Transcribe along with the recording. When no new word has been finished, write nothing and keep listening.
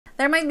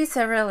There might be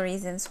several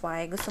reasons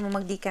why gusto mo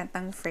mag-decant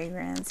ng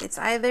fragrance. It's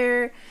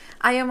either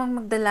ayaw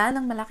mong magdala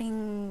ng malaking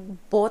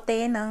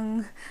bote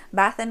ng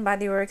Bath and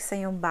Body Works sa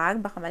yung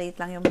bag. Baka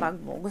maliit lang yung bag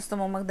mo. Gusto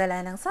mong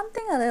magdala ng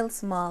something a little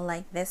small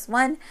like this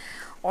one.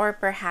 Or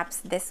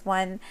perhaps this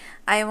one.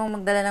 Ayaw mong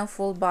magdala ng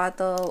full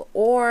bottle.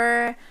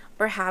 Or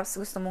perhaps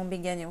gusto mong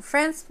bigyan yung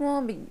friends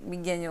mo,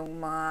 bigyan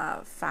yung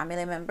mga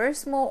family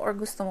members mo, or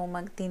gusto mong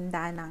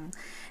magtinda ng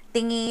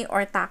tingi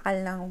or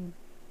takal ng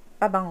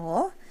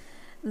pabango.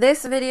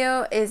 This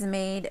video is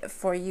made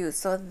for you.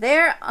 So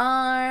there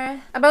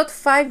are about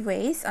 5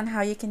 ways on how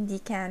you can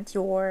decant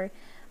your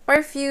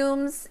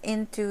perfumes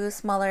into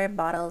smaller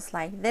bottles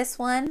like this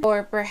one,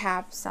 or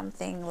perhaps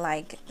something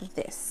like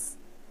this.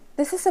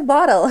 This is a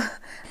bottle.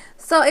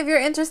 So if you're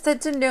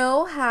interested to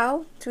know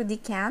how to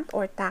decant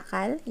or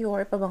takal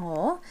your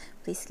pabango,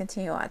 please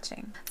continue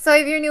watching. So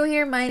if you're new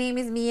here, my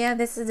name is Mia.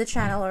 This is the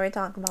channel where we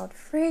talk about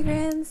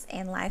fragrance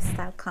and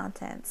lifestyle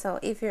content. So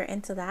if you're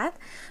into that,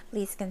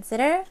 please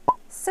consider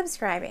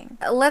subscribing.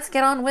 Let's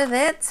get on with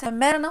it.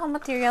 Meron akong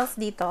materials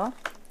dito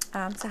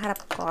sa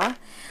harap ko.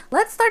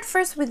 Let's start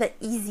first with the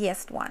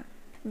easiest one.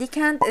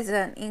 Decant is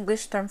an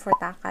English term for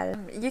takal.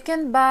 You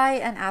can buy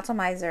an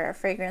atomizer, a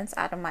fragrance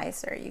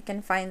atomizer. You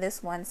can find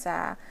this one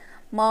sa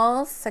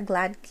malls, sa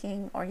Glad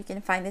King, or you can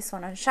find this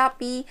one on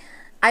Shopee.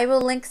 I will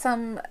link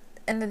some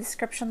in the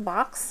description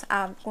box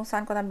kung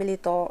saan ko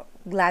nabili to,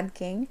 Glad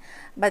King,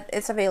 but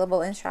it's available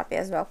in Shopee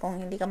as well kung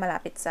hindi ka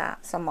malapit sa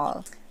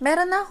mall.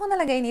 Meron na ako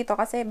nalagay nito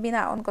kasi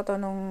binaon ko to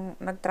nung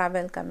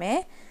nag-travel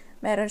kami.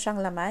 Meron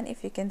siyang laman, if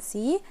you can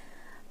see.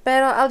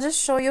 Pero I'll just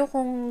show you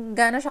kung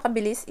gaano siya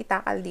kabilis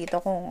itakal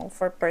dito kung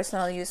for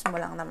personal use mo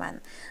lang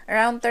naman.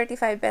 Around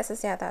 35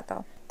 pesos yata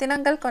to.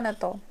 Tinanggal ko na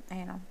to.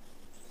 Ayun o.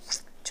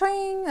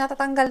 Choing!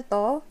 Natatanggal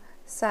to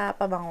sa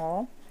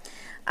pabango.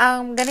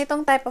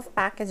 Ganitong type of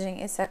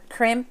packaging is a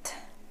crimped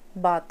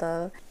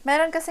bottle.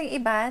 Meron kasing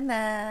iba na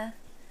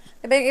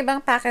yung ibang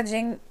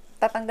packaging,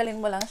 tatanggalin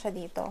mo lang siya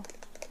dito.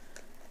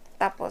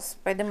 Tapos,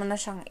 pwede mo na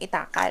siyang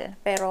itakal.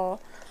 Pero,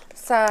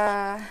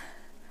 sa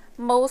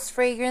most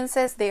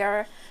fragrances, they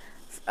are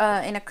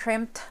in a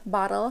crimped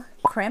bottle.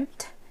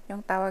 Crimped,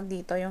 yung tawag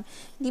dito. Yung,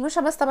 hindi mo siya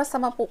basta-basta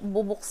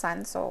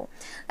mabubuksan. So,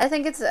 I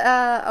think it's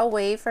a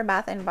way for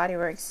Bath and Body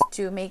Works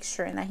to make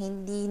sure na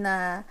hindi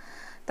na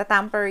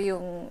tatamper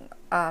yung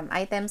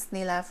items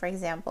nila, for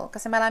example.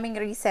 Kasi maraming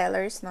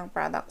resellers ng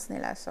products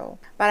nila.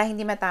 So, para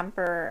hindi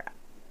matamper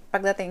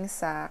pagdating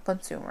sa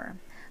consumer.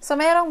 So,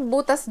 mayroong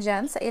butas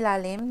dyan sa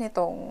ilalim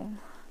nitong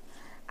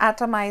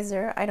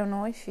atomizer. I don't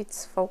know if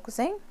it's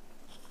focusing.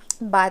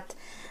 But,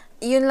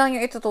 yun lang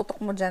yung itututok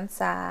mo dyan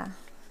sa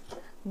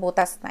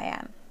butas na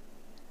yan.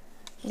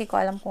 Hindi ko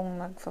alam kung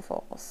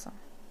nagfo-focus. So,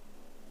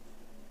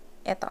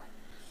 ito.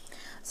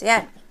 So,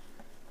 yan.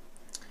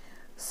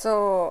 So,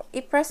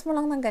 i-press mo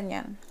lang ng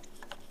ganyan.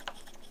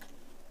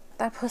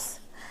 Tapos,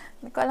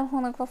 hindi ko alam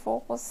kung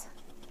nagfo-focus.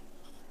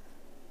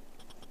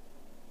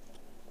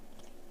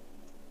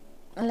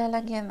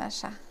 Lalagyan na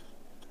siya.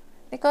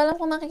 Hindi ko alam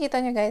kung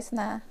nakikita nyo guys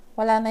na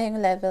wala na yung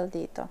level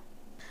dito.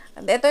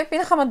 Ito yung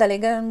pinakamadali,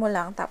 ganun mo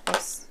lang.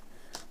 Tapos,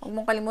 huwag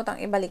mong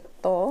kalimutang ibalik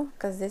to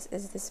because this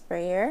is the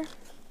sprayer.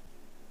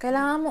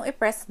 Kailangan mong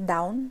i-press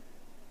down.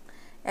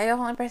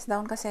 Ayaw kong i-press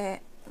down kasi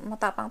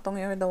matapang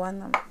tong you're the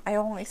one.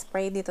 Ayaw kong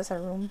i-spray dito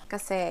sa room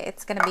kasi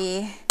it's gonna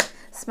be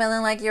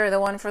smelling like you're the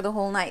one for the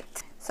whole night.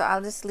 So,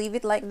 I'll just leave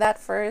it like that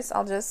first.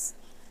 I'll just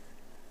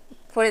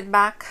put it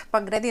back.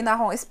 Pag ready na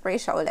akong i-spray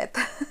siya ulit.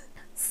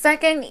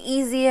 Second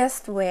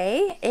easiest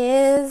way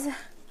is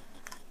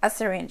a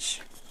syringe.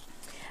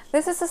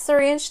 This is a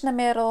syringe na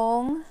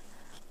merong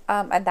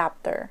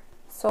adapter.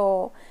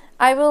 So,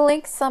 I will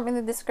link some in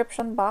the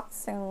description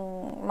box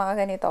yung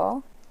mga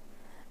ganito.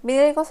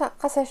 Binili ko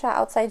kasi siya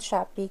outside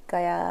Shopee,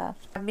 kaya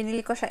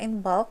binili ko siya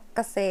in bulk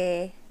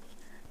kasi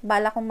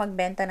bala kong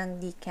magbenta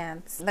ng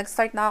decants.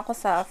 Nag-start na ako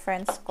sa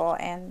friends ko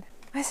and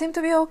I seem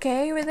to be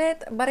okay with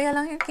it. Barya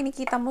lang yung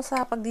kinikita mo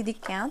sa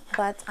pagdidecant,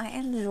 but I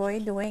enjoy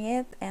doing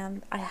it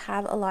and I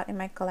have a lot in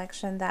my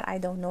collection that I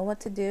don't know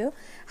what to do.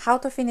 How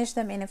to finish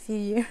them in a few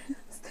years.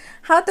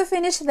 How to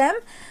finish them.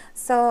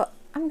 So,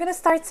 I'm gonna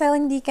start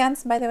selling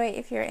decants. By the way,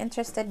 if you're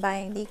interested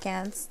buying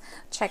decants,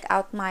 check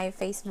out my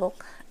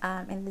Facebook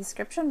in the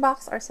description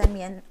box or send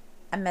me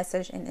a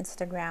message in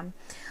Instagram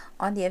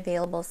on the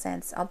available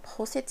scents. I'll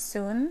post it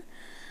soon.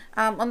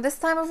 On this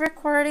time of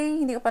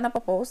recording, hindi ko pa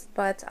napopost,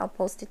 but I'll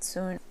post it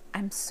soon.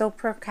 I'm so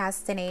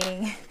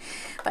procrastinating.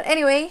 But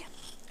anyway,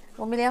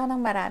 bumili ako ng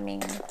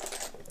maraming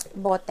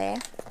bote.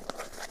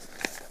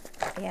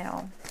 Ayan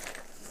o.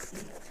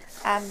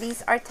 These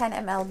are 10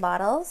 ml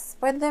bottles.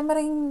 Pwede mo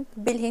rin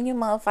bilhin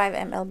yung mga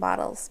 5 ml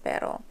bottles,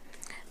 pero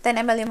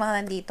 10 ml yung mga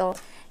nandito.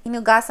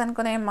 Hinugasan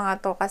ko na yung mga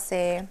to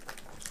kasi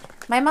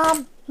may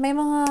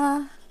mga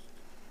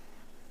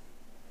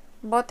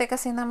bote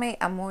kasi na may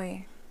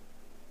amoy.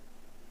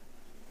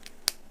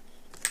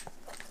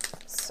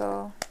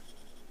 So,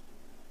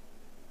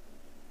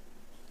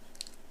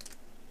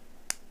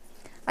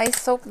 I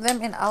soak them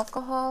in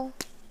alcohol.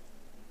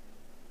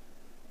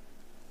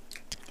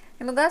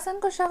 Hinugasan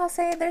ko siya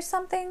kasi there's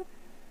something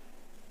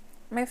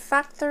may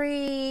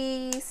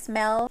factory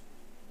smell.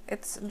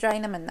 It's dry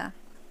naman na.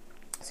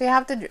 So, you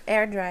have to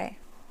air dry.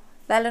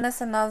 Lalo na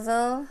sa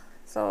nozzle.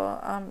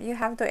 So, you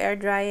have to air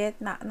dry it.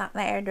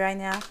 Na-air dry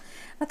niya.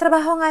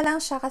 Matrabaho nga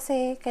lang siya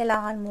kasi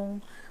kailangan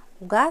mong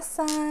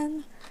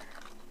hugasan.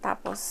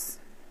 Tapos,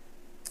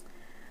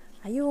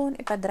 ayun,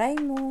 ipa-dry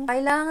mo.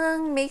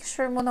 Kailangan make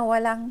sure mo na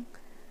walang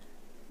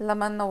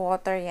laman na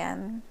water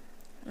yan.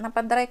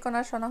 Napadry ko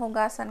na siya,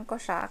 nahugasan ko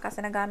siya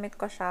kasi nagamit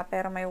ko siya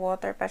pero may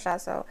water pa siya.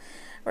 So,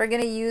 we're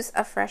gonna use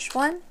a fresh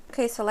one.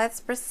 Okay, so let's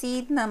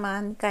proceed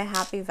naman kay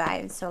Happy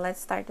Vibes. So, let's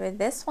start with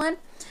this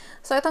one.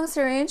 So, itong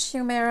syringe,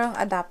 yung merong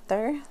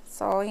adapter.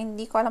 So,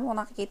 hindi ko alam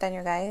kung nakikita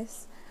nyo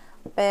guys.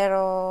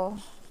 Pero,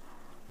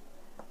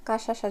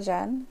 kasya siya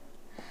dyan.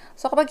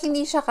 So, kapag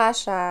hindi siya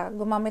kasya,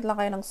 gumamit lang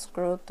kayo ng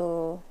screw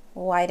to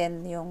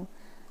widen yung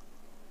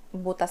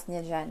butas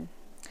niya dyan.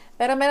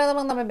 Pero meron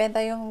namang namibenta,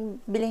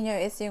 yung bilhin nyo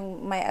is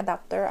yung may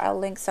adapter. I'll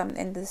link some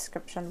in the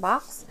description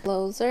box.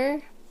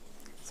 Closer.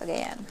 So,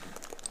 ganyan.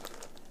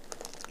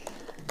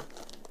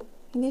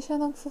 Hindi siya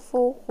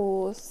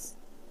nagfo-focus.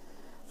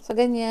 So,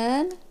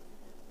 ganyan.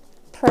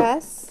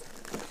 Press.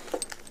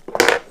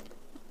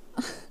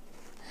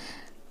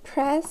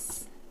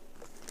 Press.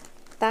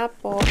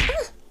 Tapos.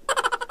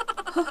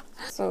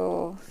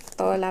 So,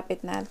 ito,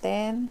 lapit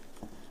natin.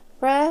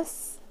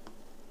 Press.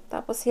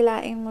 Tapos,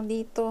 hilain mo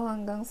dito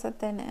hanggang sa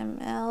 10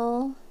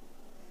 ml.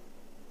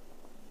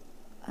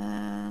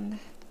 And,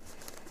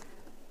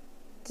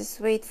 just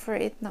wait for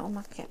it na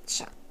umakyat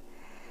siya.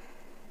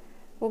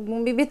 Huwag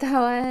mong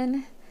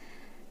bibitawan.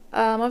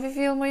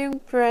 Mafe-feel mo yung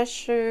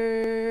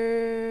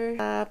pressure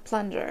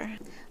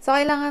plunger. So,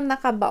 kailangan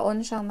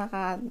nakabaon siyang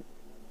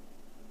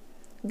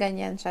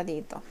ganyan siya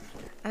dito.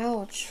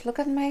 Ouch!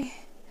 Look at my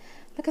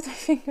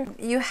finger.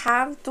 You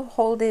have to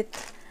hold it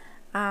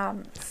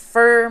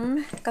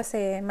firm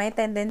kasi may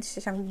tendency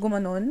siyang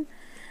gumanon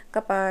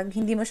kapag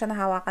hindi mo siya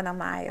nahawakan ng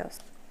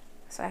maayos.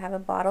 So, I have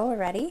a bottle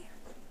ready.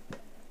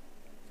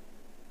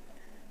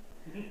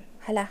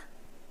 Hala.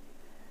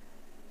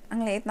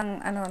 Ang liit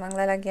ng ng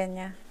lalagyan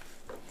niya.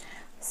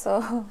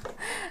 So,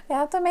 you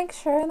have to make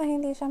sure na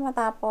hindi siya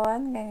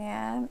matapon.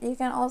 Ganyan. You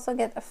can also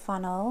get a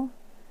funnel.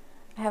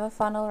 I have a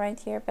funnel right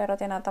here pero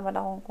tinatamad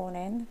akong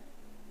kunin.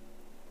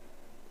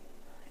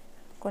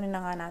 Kunin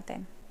na nga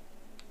natin.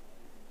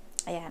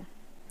 Ayan.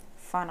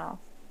 Funnel.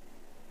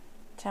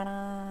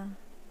 Tara!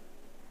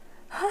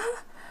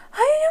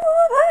 Ayaw niya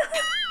bumaba!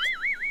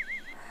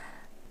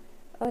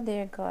 Oh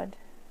dear God.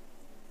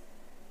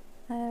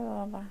 Ayaw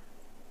bumaba.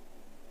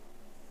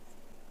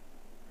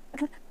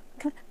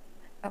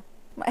 Oh,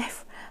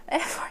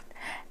 effort!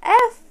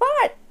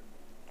 Effort!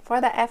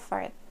 For the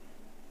effort.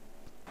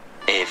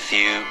 A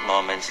few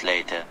moments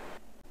later.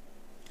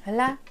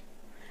 Hala.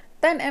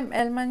 10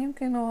 ml man yung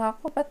kinuha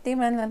ko. Ba't di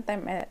man lang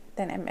 10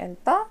 ml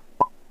to?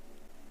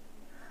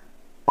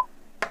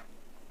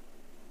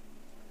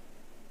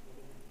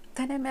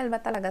 ml ba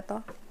talaga to?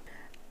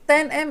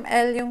 10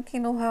 ml yung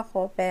kinuha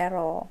ko,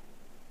 pero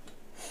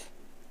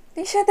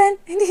hindi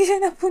siya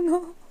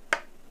napuno.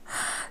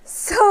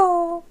 So,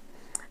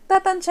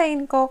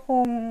 tatansyahin ko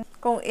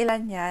kung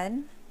ilan yan.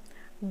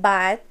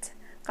 But,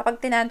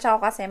 kapag tinansya ko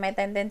kasi, may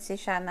tendency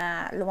siya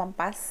na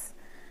lumampas.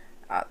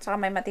 At saka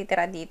may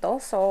matitira dito.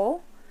 So,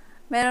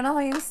 meron ako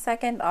yung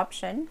second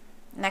option.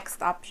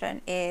 Next option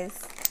is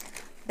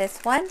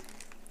this one.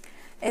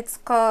 It's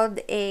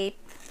called a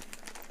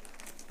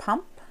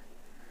pump.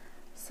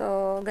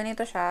 So,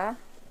 ganito siya.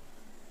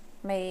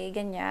 May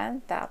ganyan.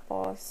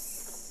 Tapos,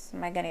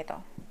 may ganito.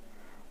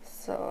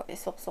 So,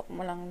 isuksok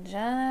mo lang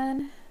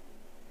dyan.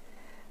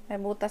 May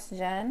butas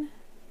dyan.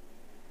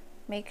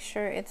 Make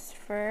sure it's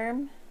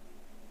firm.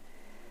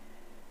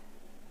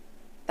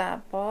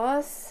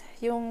 Tapos,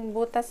 yung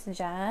butas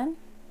dyan,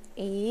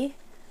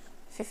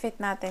 i-fit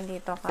natin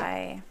dito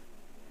kay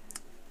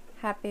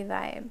Happy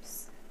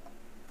Vibes.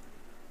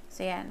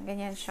 So, yan.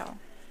 Ganyan siya.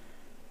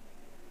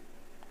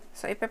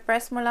 So,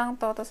 ipe-press mo lang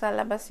to, tapos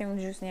lalabas yung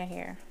juice niya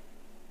here.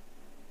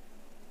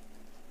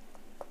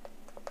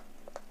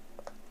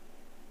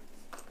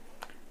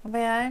 Ano ba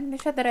yan? Hindi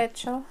siya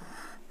diretso.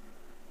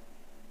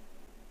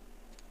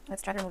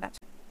 Let's try to remove that.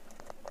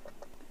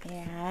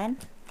 Ayan.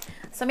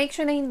 So, make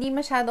sure na hindi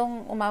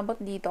masyadong umabot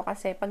dito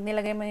kasi pag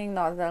nilagay mo yung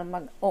nozzle,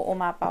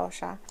 mag-uumapaw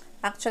siya.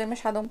 Actually,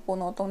 masyadong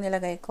puno itong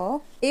nilagay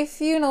ko.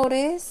 If you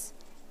notice,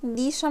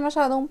 hindi siya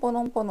masyadong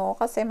punong-puno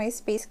kasi may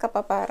space ka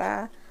pa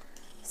para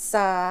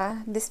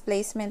sa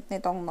displacement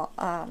nitong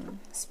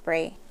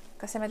spray.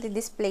 Kasi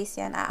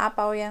mati-displace yan.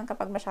 Aapaw yan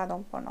kapag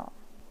masyadong puno.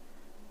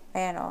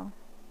 Ayan o.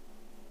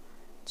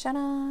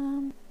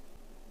 Tcharam!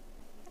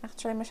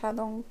 Actually,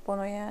 masyadong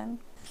puno yan.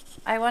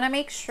 I wanna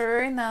make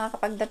sure na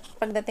kapag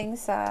pagdating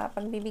sa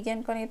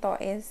pagbibigyan ko nito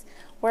is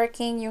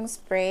working yung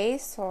spray.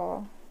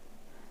 So,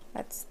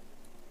 let's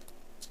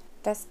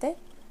test it.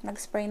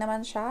 Nag-spray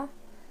naman siya.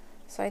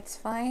 So, it's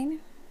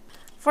fine.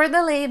 For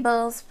the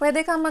labels,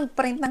 pwede kang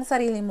mag-print ng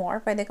sarili mo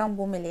or pwede kang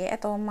bumili.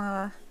 Ito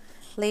mga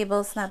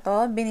labels na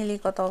to, binili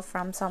ko to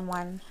from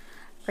someone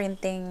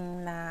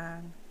printing na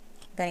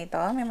ganito.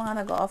 May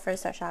mga nag-offer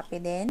sa Shopee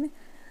din.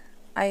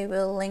 I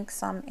will link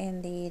some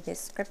in the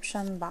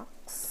description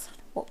box.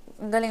 Oh,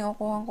 ang galing ko,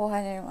 kuha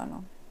niya yung ano,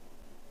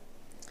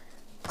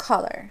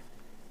 color.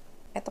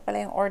 Ito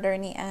pala yung order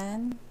ni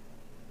Anne.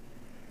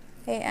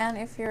 Hey Anne,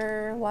 if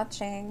you're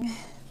watching.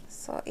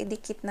 So,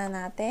 idikit na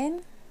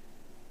natin.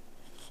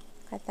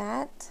 Like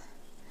that.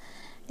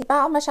 Di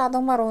pa ako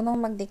masyadong marunong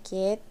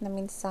magdikit na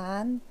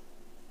minsan.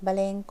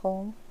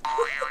 Balengkong.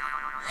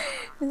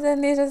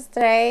 Minsan di siya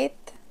straight.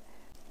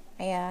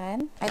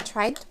 Ayan. I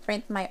tried to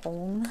print my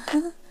own.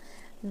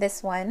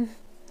 This one.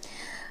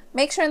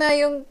 Make sure na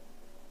yung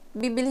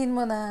bibilhin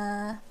mo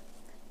na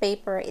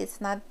paper is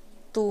not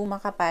too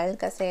makapal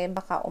kasi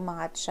baka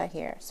umangat siya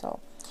here. So,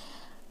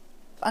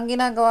 ang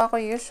ginagawa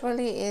ko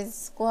usually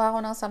is kuha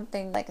ko ng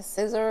something like a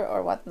scissor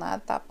or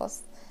whatnot.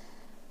 Tapos,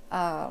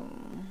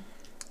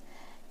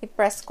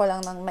 i-press ko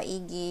lang ng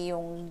maigi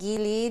yung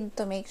gilid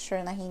to make sure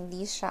na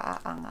hindi siya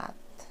aangat.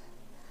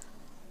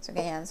 So,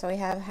 ganyan. So,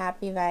 we have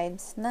happy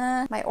vibes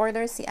na may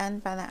order si Anne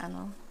pa na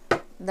ano,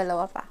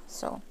 dalawa pa.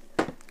 So,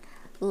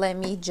 let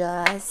me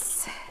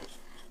just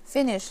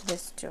finish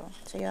this too.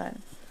 So,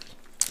 yun.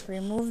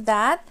 Remove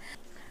that.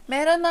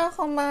 Meron na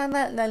akong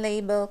mga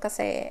na-label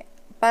kasi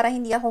para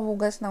hindi ako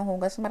hugas ng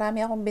hugas.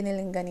 Marami akong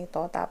biniling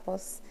ganito.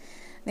 Tapos,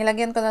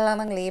 nilagyan ko na lang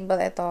ng label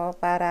ito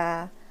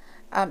para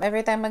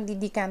every time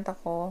magdi-decant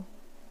ako,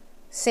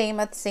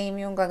 same at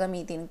same yung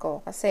gagamitin ko.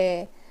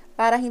 Kasi,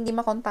 para hindi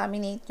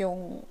makontaminate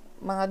yung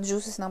mga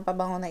juices ng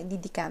pabango na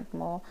i-decant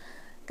mo,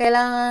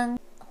 kailangan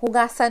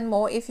hugasan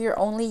mo if you're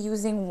only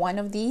using one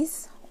of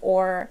these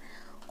or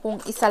kung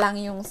isa lang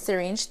yung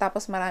syringe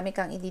tapos marami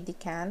kang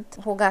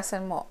i-decant,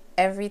 hugasan mo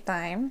every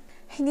time.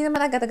 Hindi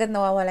naman agad-agad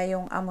nawawala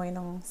yung amoy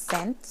ng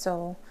scent.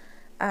 So,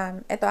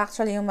 ito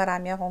actually yung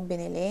marami akong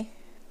binili.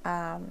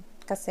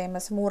 Kasi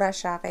mas mura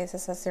siya kaysa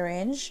sa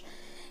syringe.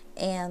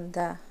 And,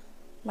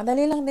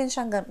 madali lang din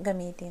siyang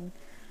gamitin.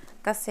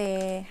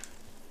 Kasi,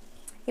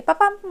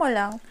 ipapump mo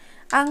lang.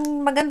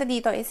 Ang maganda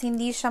dito is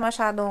hindi siya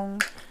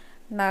masyadong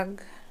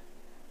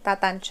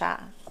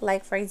nagtatansya.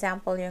 Like, for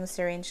example, yung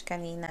syringe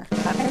kanina.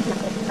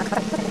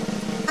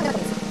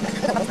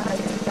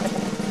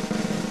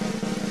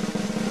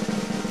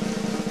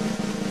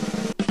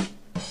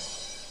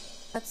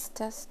 Let's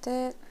test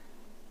it.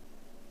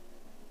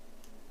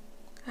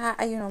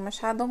 Ayun o,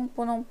 masyadong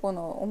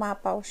punong-puno.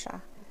 Umapaw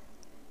siya.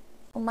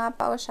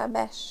 Umapaw siya,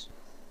 besh.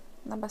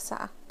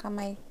 Nabasa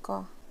kamay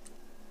ko.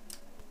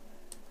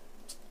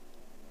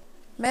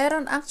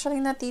 Meron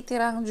actually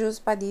natitirang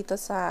juice pa dito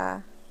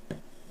sa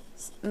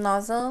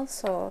nozzle.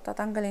 So,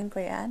 tatanggalin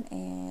ko yan.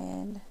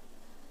 And,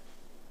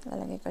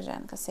 lalagay ko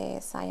dyan. Kasi,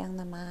 sayang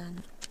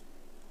naman.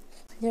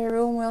 Your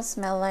room will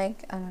smell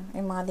like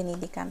yung mga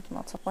dinidikant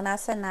mo. So,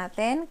 punasan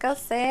natin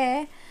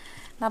kasi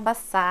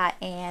nabasa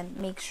and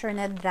make sure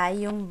na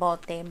dry yung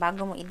bote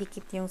bago mo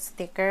idikit yung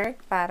sticker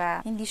para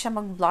hindi siya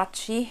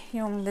mag-blotchy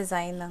yung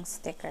design ng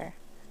sticker.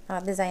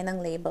 Design ng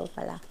label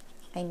pala.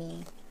 I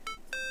mean.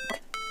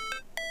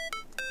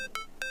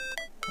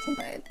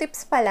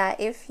 Tips pala,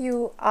 if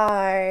you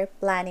are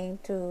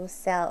planning to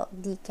sell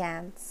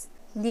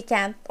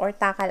decant or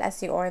takal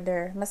as you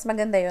order, mas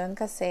maganda yun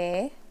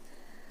kasi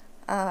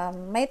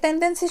may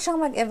tendency siyang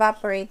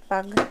mag-evaporate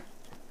pag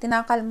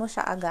tinakal mo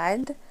siya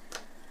agad.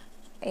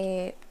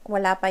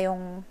 Wala pa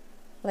yung,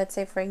 let's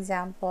say for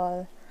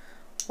example,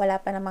 wala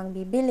pa namang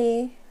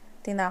bibili,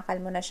 tinakal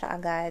mo na siya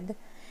agad.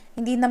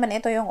 Hindi naman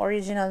ito yung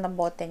original na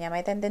bote niya.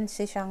 May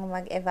tendency siyang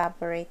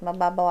mag-evaporate,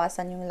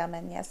 mababawasan yung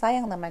laman niya.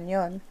 Sayang naman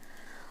yun.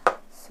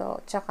 So,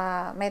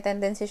 tsaka may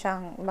tendency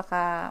siyang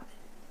baka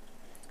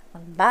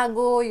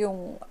magbago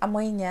yung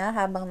amoy niya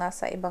habang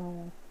nasa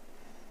ibang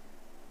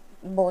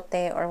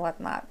bote or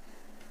whatnot.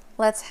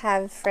 Let's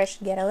have fresh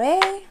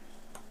getaway.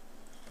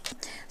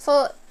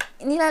 So,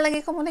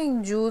 nilalagay ko muna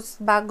yung juice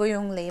bago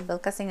yung label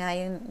kasi nga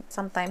yun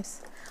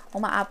sometimes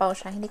umaapaw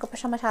siya. Hindi ko pa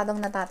siya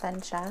masyadong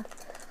natatansya.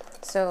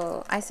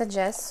 So, I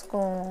suggest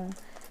kung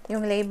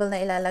yung label na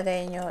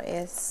ilalagay nyo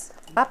is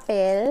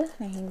papel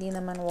na hindi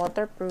naman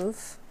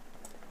waterproof,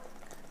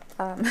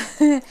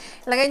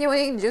 ilagay nyo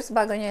muna yung juice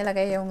bago nyo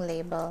ilagay yung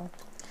label.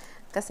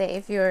 Kasi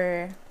if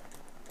you're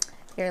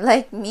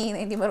like me,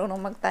 na hindi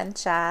marunong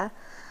magtansya,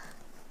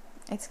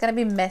 it's gonna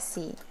be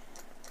messy.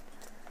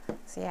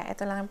 So yeah,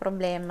 ito lang yung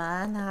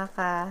problema.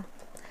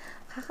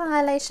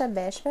 Nakakangalay siya,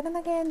 besh. Pero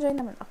nag-enjoy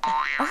naman ako.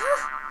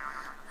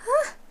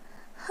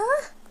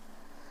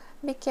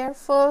 Be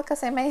careful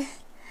kasi may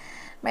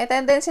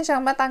tendency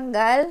siyang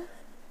matanggal.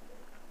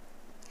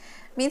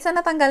 Minsan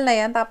natanggal na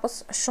yan,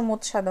 tapos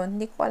shumot siya doon.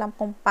 Hindi ko alam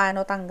kung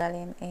paano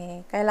tanggalin.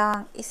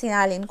 Kailangan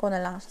isinalin ko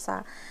na lang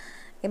sa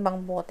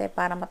ibang bote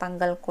para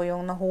matanggal ko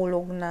yung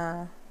nahulog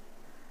na,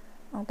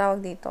 ang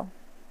tawag dito,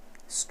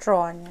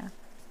 straw niya.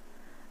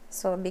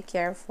 So, be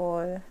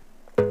careful.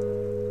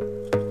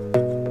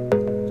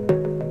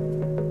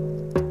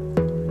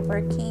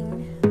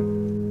 Working.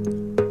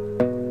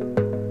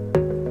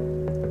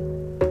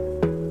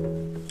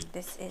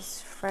 This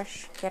is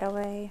fresh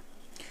getaway.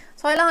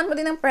 So, kailangan mo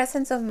din ng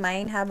presence of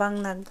mind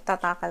habang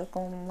nagtatakal,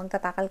 kung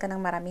magtatakal ka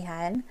ng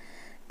maramihan.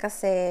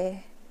 Kasi,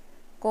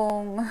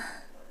 kung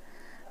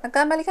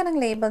nagkamali ka ng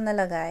label na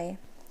lagay,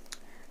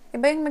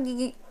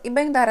 iba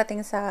yung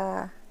darating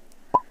sa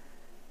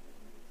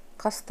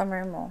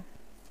customer mo.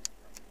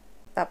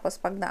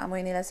 Tapos, pag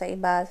naamoy nila sa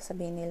iba,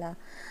 sasabihin nila,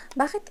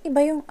 bakit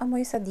iba yung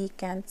amoy sa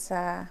decant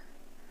sa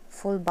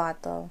full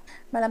bottle?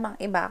 Malamang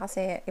iba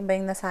kasi iba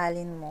yung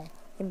nasalin mo.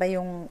 Iba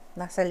yung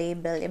nasa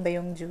label, iba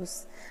yung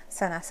juice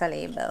sa nasa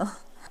label.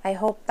 I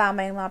hope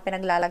tama yung mga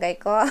pinaglalagay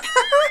ko.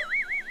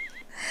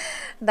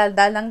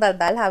 Daldal ng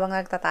daldal habang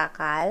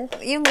nagtatakal.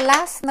 Yung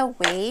last na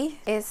way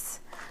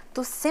is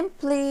to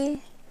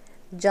simply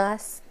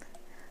just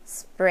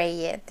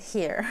spray it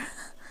here.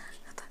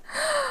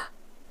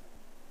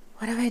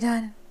 What have I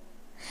done?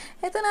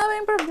 Ito na ba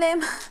yung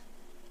problema?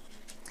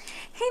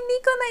 Hindi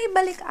ko na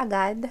ibalik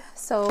agad.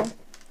 So,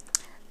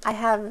 I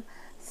have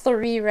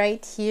 3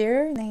 right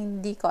here na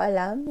hindi ko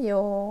alam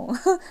yung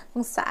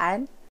kung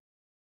saan.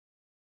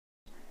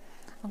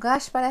 Oh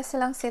gosh, pala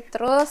silang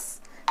citrus.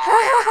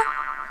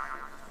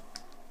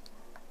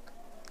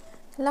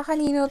 Hala,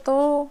 kanino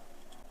to?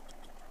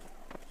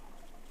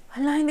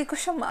 Hala, hindi ko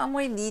siya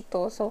maamoy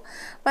dito. So,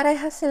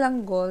 parehas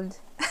silang gold.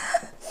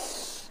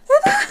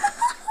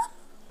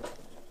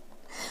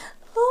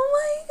 Oh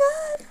my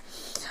God!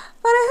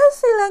 Parehas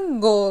silang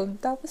gold.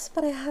 Tapos,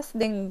 parehas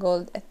din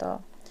gold.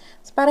 Ito.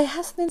 So,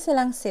 parehas din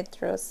silang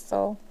citrus.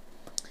 So,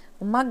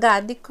 oh my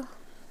God, di ko.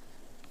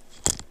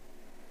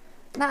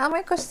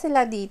 Naamoy ko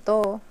sila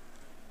dito.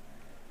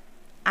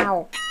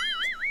 Ow!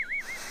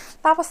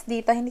 Tapos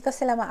dito, hindi ko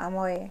sila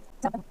maamoy.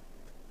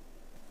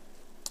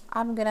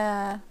 I'm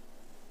gonna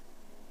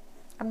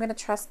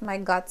trust my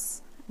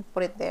guts and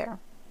put it there.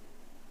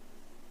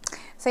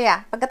 So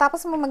yeah,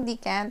 pagkatapos mo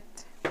mag-decant,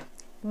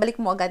 balik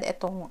mo agad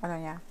itong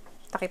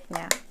takip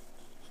niya.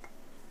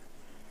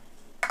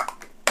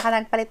 Baka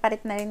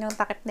nagpalit-palit na rin yung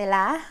takip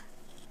nila.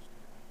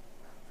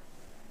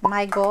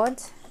 My God.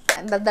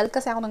 Daldal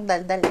kasi ako ng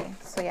daldal eh.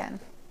 So yan.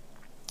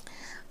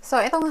 So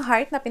itong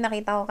heart na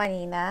pinakita ko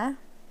kanina,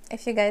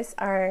 if you guys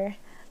are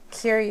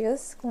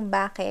curious kung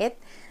bakit,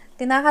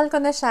 tinakal ko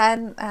na siya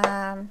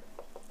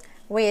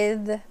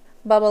with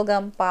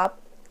bubblegum pop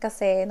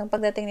kasi nung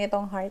pagdating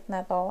nitong heart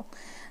na to,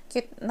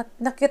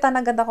 nakyutan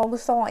agad ako.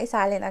 Gusto kong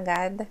isalin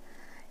agad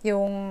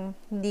yung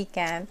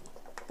decant.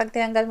 Pag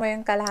tinanggal mo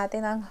yung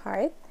kalahati ng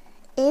heart,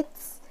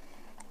 it's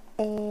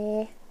a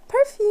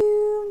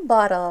perfume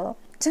bottle.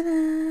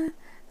 Tada!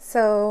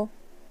 So,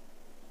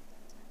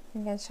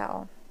 ganyan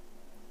siya, oh.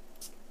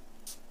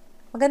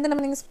 Maganda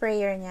naman yung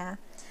sprayer niya.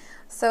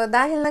 So,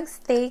 dahil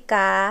nag-stay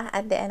ka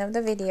at the end of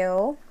the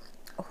video,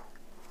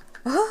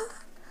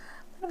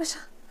 ano ba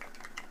siya?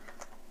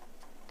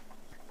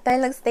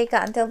 Dahil nag-stay ka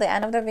until the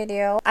end of the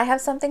video, I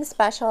have something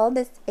special.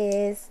 This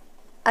is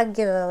a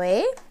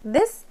giveaway.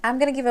 This,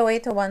 I'm gonna give away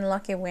to one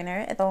lucky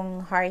winner.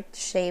 Itong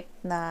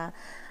heart-shaped na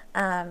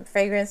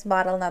fragrance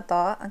bottle na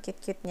to. Ang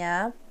cute-cute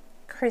niya.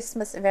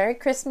 Christmas, very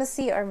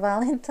Christmassy or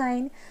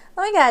Valentine.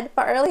 Oh my God,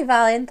 pa-early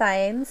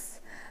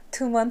Valentines.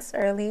 2 months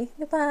early.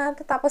 Di ba?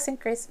 Tatapos yung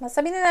Christmas.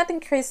 Sabihin na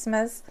natin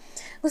Christmas.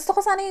 Gusto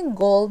ko sana yung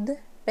gold,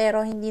 pero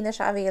hindi na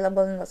siya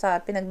available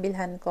sa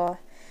pinagbilhan ko.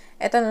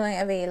 Ito na lang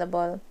yung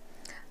available.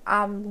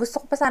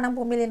 Gusto ko pa sanang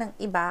pumili ng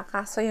iba,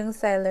 kaso yung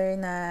seller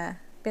na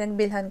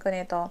pinagbilhan ko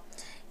nito,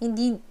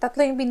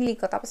 tatlo yung binili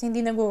ko, tapos hindi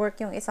nag-work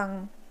yung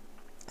isang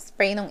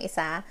spray nung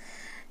isa.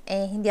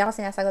 Hindi ako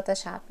sinasagot sa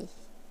Shopee.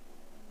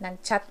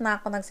 Nag-chat na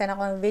ako, nag-send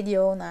ako ng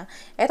video na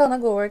eto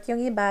nag-work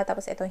yung iba,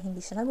 tapos eto hindi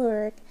siya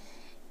nag-work.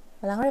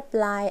 Walang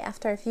reply.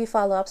 After a few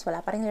follow-ups,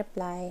 wala pa rin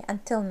reply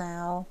until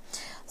now.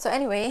 So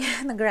anyway,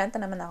 nag-rant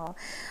na naman ako.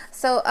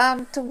 So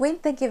to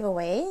win the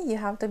giveaway, you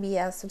have to be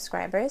a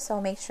subscriber.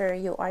 So make sure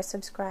you are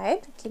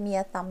subscribed. Give me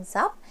a thumbs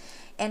up.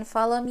 And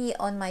follow me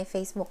on my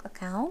Facebook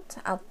account.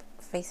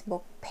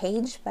 Facebook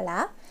page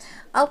pala.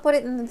 I'll put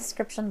it in the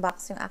description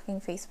box yung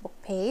aking Facebook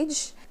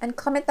page. And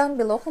comment down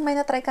below kung may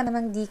na-try ka na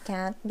ng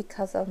decant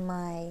because of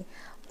my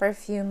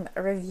perfume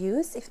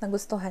reviews, if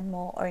nagustuhan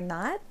mo or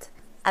not.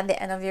 At the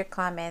end of your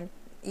comment,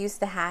 use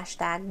the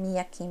hashtag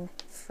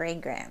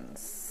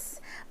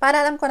MiaKimFragrance. Para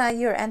alam ko na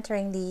you're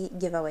entering the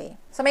giveaway.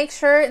 So make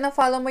sure na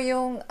follow mo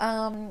yung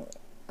 3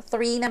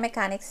 na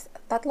mechanics.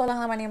 3 lang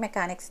naman yung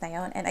mechanics na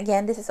yon. And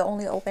again, this is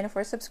only open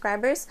for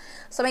subscribers.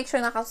 So make sure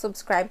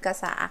naka-subscribe ka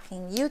sa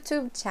aking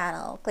YouTube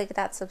channel. Click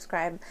that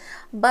subscribe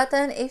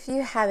button if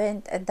you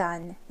haven't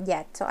done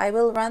yet. So I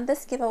will run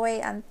this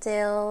giveaway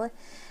until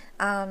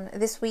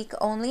this week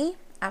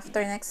only. After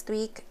next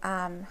week,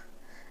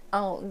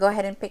 I'll go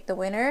ahead and pick the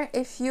winner.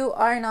 If you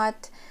are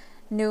not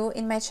new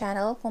in my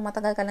channel, kung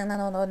matagal ka lang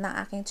nanonood ng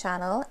aking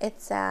channel,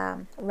 it's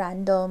a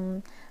random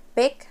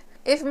pick.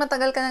 If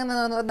matagal ka lang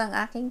nanonood ng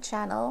aking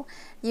channel,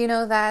 you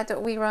know that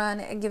we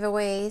run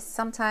giveaways,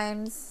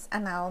 sometimes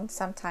announced,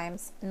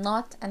 sometimes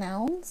not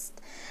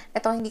announced.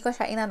 Ito, hindi ko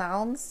siya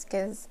in-announce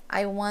because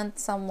I want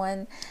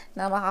someone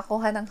na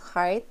makakuha ng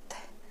heart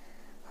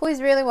who is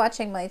really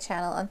watching my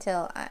channel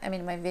until,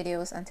 my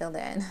videos until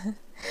the end.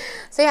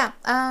 So yeah,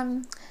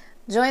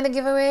 join the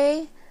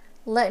giveaway.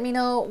 Let me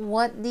know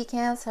what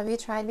decants have you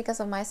tried because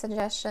of my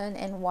suggestion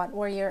and what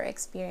were your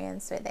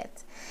experience with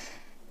it.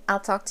 I'll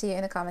talk to you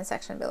in the comment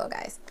section below,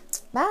 guys.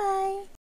 Bye!